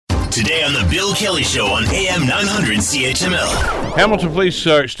Today on The Bill Kelly Show on AM 900 CHML. Hamilton police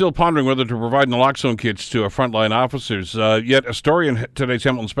are still pondering whether to provide naloxone kits to frontline officers. Yet a story in today's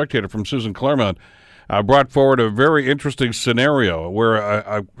Hamilton Spectator from Susan Claremont brought forward a very interesting scenario where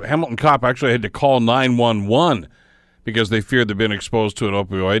a Hamilton cop actually had to call 911 because they feared they'd been exposed to an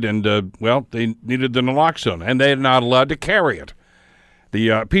opioid, and, they needed the naloxone, and they're not allowed to carry it.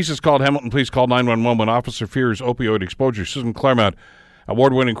 The piece is called Hamilton Police Call 911 When Officer Fears Opioid Exposure. Susan Claremont,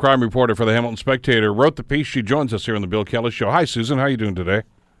 award-winning crime reporter for the Hamilton Spectator, wrote the piece. She joins us here on the Bill Kelly Show. Hi, Susan. How are you doing today?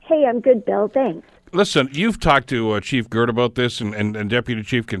 Hey, I'm good, Bill. Thanks. Listen, you've talked to Chief Gert about this and Deputy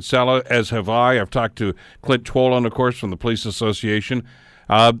Chief Kinsella, as have I. I've talked to Clint Twolin, of course, from the Police Association.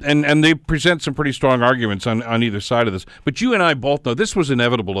 And they present some pretty strong arguments on either side of this. But you and I both know this was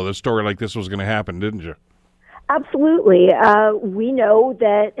inevitable that a story like this was going to happen, didn't you? Absolutely. We know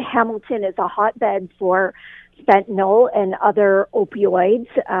that Hamilton is a hotbed for fentanyl and other opioids.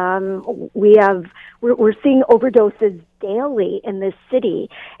 We're seeing overdoses daily in this city,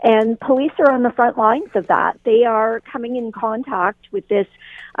 and police are on the front lines of that. They are coming in contact with this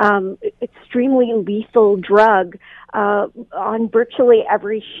extremely lethal drug on virtually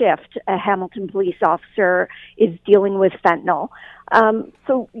every shift. A Hamilton police officer is dealing with fentanyl.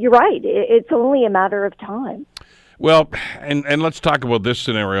 So you're right. It's only a matter of time. Well, and let's talk about this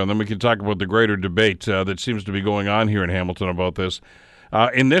scenario, and then we can talk about the greater debate that seems to be going on here in Hamilton about this.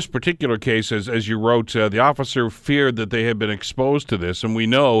 In this particular case, as you wrote, the officer feared that they had been exposed to this, and we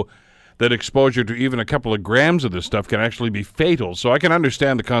know that exposure to even a couple of grams of this stuff can actually be fatal. So I can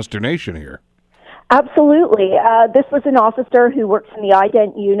understand the consternation here. Absolutely. This was an officer who works in the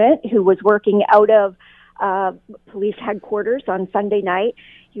IDENT unit who was working out of police headquarters on Sunday night.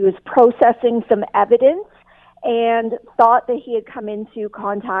 He was processing some evidence and thought that he had come into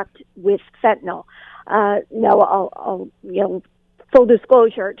contact with fentanyl. Full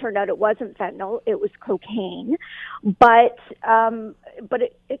disclosure, it turned out it wasn't fentanyl, it was cocaine. But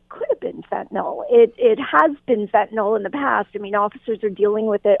it could have been fentanyl. It has been fentanyl in the past. I mean, officers are dealing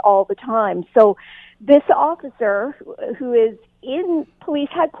with it all the time. So this officer, who is in police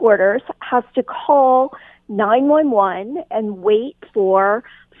headquarters, has to call 911 and wait for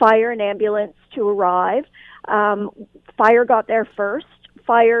fire and ambulance to arrive. Fire got there first.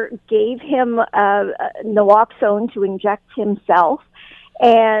 Fire gave him naloxone to inject himself,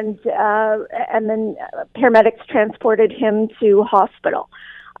 and then paramedics transported him to hospital.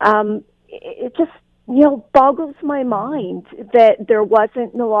 It just boggles my mind that there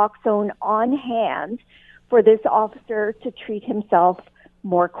wasn't naloxone on hand for this officer to treat himself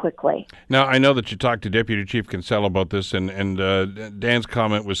more quickly. Now, I know that you talked to Deputy Chief Kinsella about this, and Dan's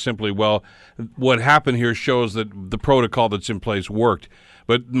comment was simply, well, what happened here shows that the protocol that's in place worked.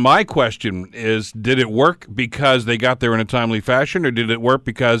 But my question is, did it work because they got there in a timely fashion, or did it work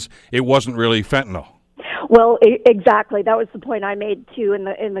because it wasn't really fentanyl? Well, exactly. That was the point I made, too,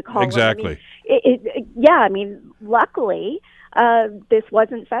 in the call. Exactly. Luckily, this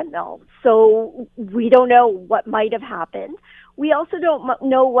wasn't fentanyl. So we don't know what might have happened. We also don't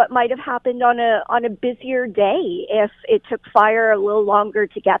know what might have happened on a busier day, if it took fire a little longer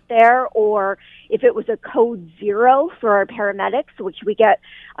to get there, or if it was a code zero for our paramedics, which we get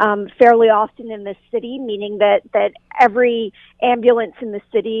fairly often in the city, meaning that every ambulance in the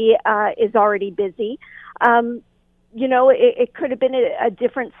city is already busy. It could have been a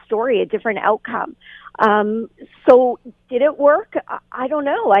different story, a different outcome. So did it work? I don't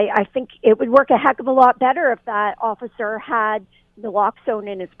know. I think it would work a heck of a lot better if that officer had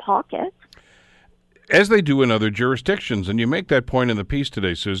naloxone in his pocket. As they do in other jurisdictions, and you make that point in the piece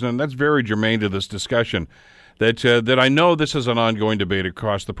today, Susan, and that's very germane to this discussion, that I know this is an ongoing debate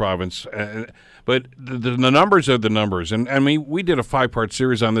across the province, but the numbers are the numbers. And I mean, we did a 5-part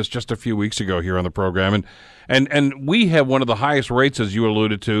series on this just a few weeks ago here on the program, and we have one of the highest rates, as you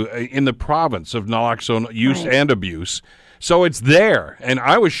alluded to, in the province of naloxone use and abuse. So it's there. And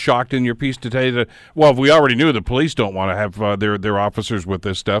I was shocked in your piece to tell you that, well, we already knew the police don't want to have their officers with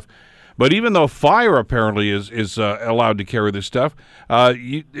this stuff. But even though fire apparently is allowed to carry this stuff,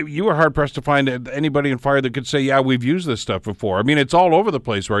 you were hard-pressed to find anybody in fire that could say, yeah, we've used this stuff before. I mean, it's all over the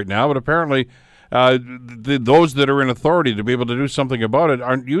place right now, but apparently those that are in authority to be able to do something about it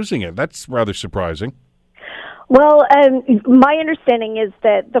aren't using it. That's rather surprising. Well, my understanding is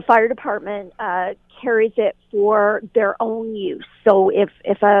that the fire department carries it for their own use. So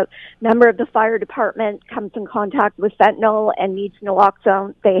if a member of the fire department comes in contact with fentanyl and needs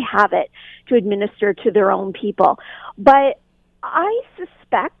naloxone, they have it to administer to their own people. But I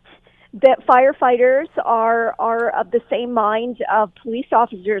suspect that firefighters are of the same mind of police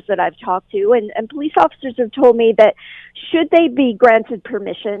officers that I've talked to, and police officers have told me that should they be granted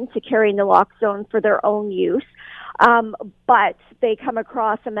permission to carry naloxone for their own use, but they come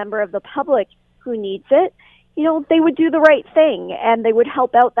across a member of the public who needs it, they would do the right thing and they would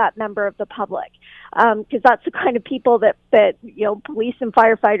help out that member of the public. Because that's the kind of people that police and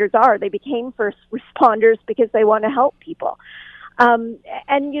firefighters are. They became first responders because they want to help people. And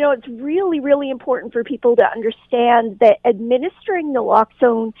it's really, really important for people to understand that administering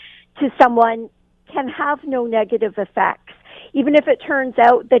naloxone to someone can have no negative effects. Even if it turns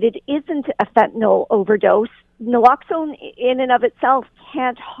out that it isn't a fentanyl overdose, naloxone in and of itself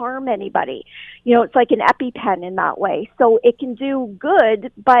can't harm anybody. It's like an EpiPen in that way. So it can do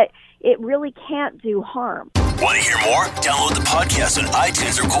good, but it really can't do harm. Want to hear more? Download the podcast on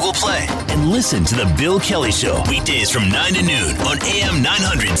iTunes or Google Play and listen to The Bill Kelly Show weekdays from 9 to noon on AM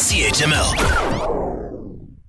 900 CHML.